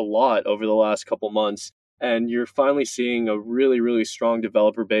up a lot over the last couple months. And you're finally seeing a really, really strong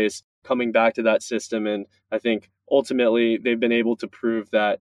developer base coming back to that system. And I think ultimately they've been able to prove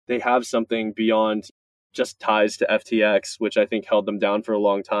that they have something beyond just ties to FTX, which I think held them down for a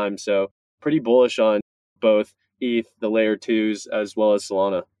long time. So pretty bullish on both ETH, the layer twos, as well as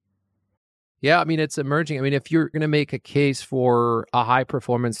Solana. Yeah, I mean, it's emerging. I mean, if you're going to make a case for a high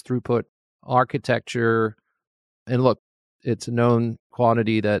performance throughput architecture, and look, it's a known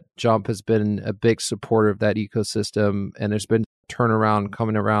quantity that Jump has been a big supporter of that ecosystem. And there's been turnaround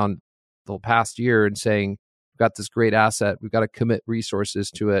coming around the past year and saying, we've got this great asset, we've got to commit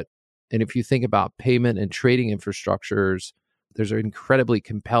resources to it. And if you think about payment and trading infrastructures, there's an incredibly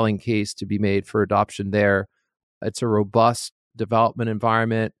compelling case to be made for adoption there. It's a robust development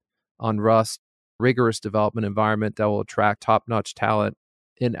environment on Rust, rigorous development environment that will attract top-notch talent.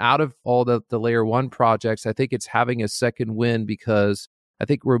 And out of all the layer one projects, I think it's having a second win because I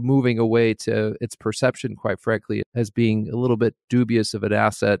think we're moving away to its perception, quite frankly, as being a little bit dubious of an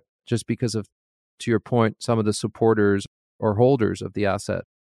asset just because of, to your point, some of the supporters or holders of the asset.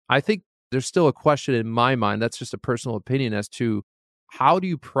 I think there's still a question in my mind, that's just a personal opinion, as to how do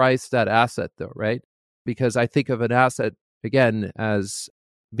you price that asset though, right? Because I think of an asset, again, as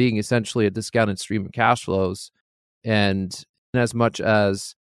being essentially a discounted stream of cash flows. And as much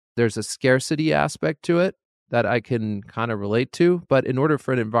as there's a scarcity aspect to it that I can kind of relate to, but in order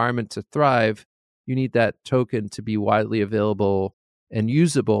for an environment to thrive, you need that token to be widely available and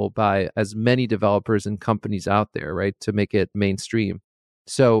usable by as many developers and companies out there, right, to make it mainstream.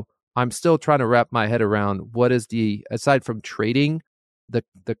 So I'm still trying to wrap my head around what is the, aside from trading, the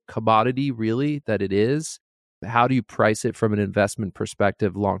commodity really that it is, how do you price it from an investment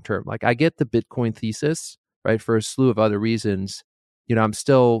perspective long term? Like, I get the Bitcoin thesis, right, for a slew of other reasons. You know, I'm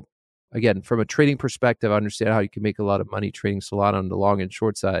still, again, from a trading perspective, I understand how you can make a lot of money trading Solana on the long and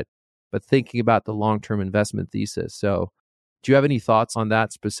short side, but thinking about the long-term investment thesis. So do you have any thoughts on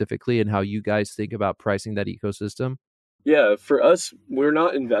that specifically and how you guys think about pricing that ecosystem? Yeah, for us, we're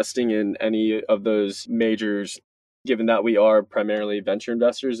not investing in any of those majors, given that we are primarily venture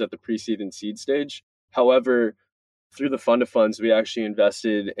investors at the pre-seed and seed stage. However, through the fund of funds, we actually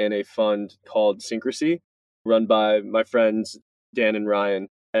invested in a fund called Syncrasy, run by my friends Dan and Ryan.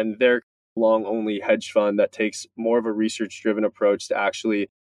 And they're long only hedge fund that takes more of a research-driven approach to actually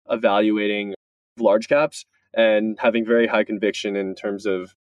evaluating large caps and having very high conviction in terms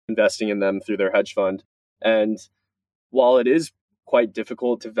of investing in them through their hedge fund. And while it is quite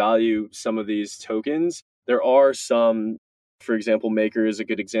difficult to value some of these tokens, there are some, for example, Maker is a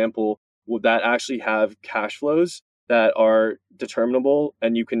good example, that actually have cash flows that are determinable,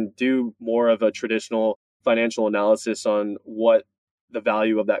 and you can do more of a traditional financial analysis on what the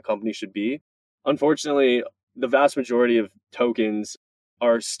value of that company should be. Unfortunately, the vast majority of tokens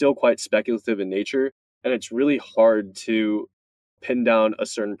are still quite speculative in nature, and it's really hard to pin down a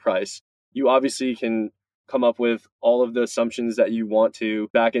certain price. You obviously can come up with all of the assumptions that you want to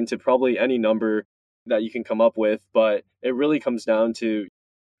back into probably any number that you can come up with, but it really comes down to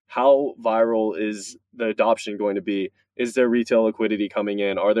how viral is the adoption going to be? Is there retail liquidity coming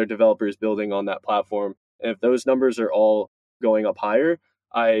in? Are there developers building on that platform? And if those numbers are all going up higher,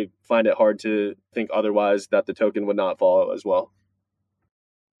 I find it hard to think otherwise that the token would not follow as well.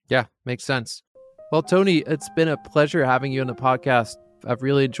 Yeah, makes sense. Well, Tony, it's been a pleasure having you on the podcast. I've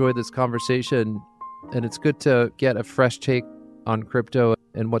really enjoyed this conversation, and it's good to get a fresh take on crypto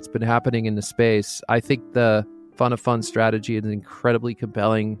and what's been happening in the space. I think the fund of funds strategy is an incredibly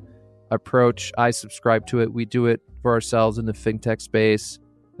compelling approach. I subscribe to it. We do it for ourselves in the fintech space.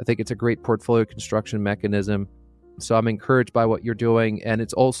 I think it's a great portfolio construction mechanism. So I'm encouraged by what you're doing, and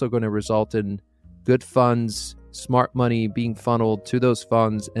it's also going to result in good funds, smart money being funneled to those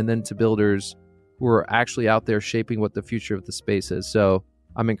funds and then to builders who are actually out there shaping what the future of the space is. So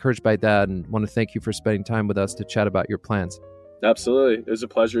I'm encouraged by that and want to thank you for spending time with us to chat about your plans. Absolutely. It was a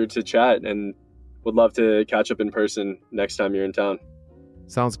pleasure to chat, and would love to catch up in person next time you're in town.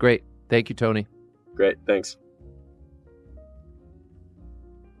 Sounds great. Thank you, Tony. Great. Thanks.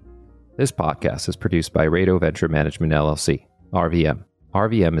 This podcast is produced by Rado Venture Management, LLC, RVM.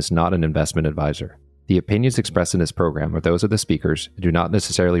 RVM is not an investment advisor. The opinions expressed in this program are those of the speakers and do not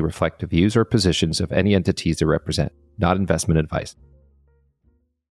necessarily reflect the views or positions of any entities they represent, not investment advice.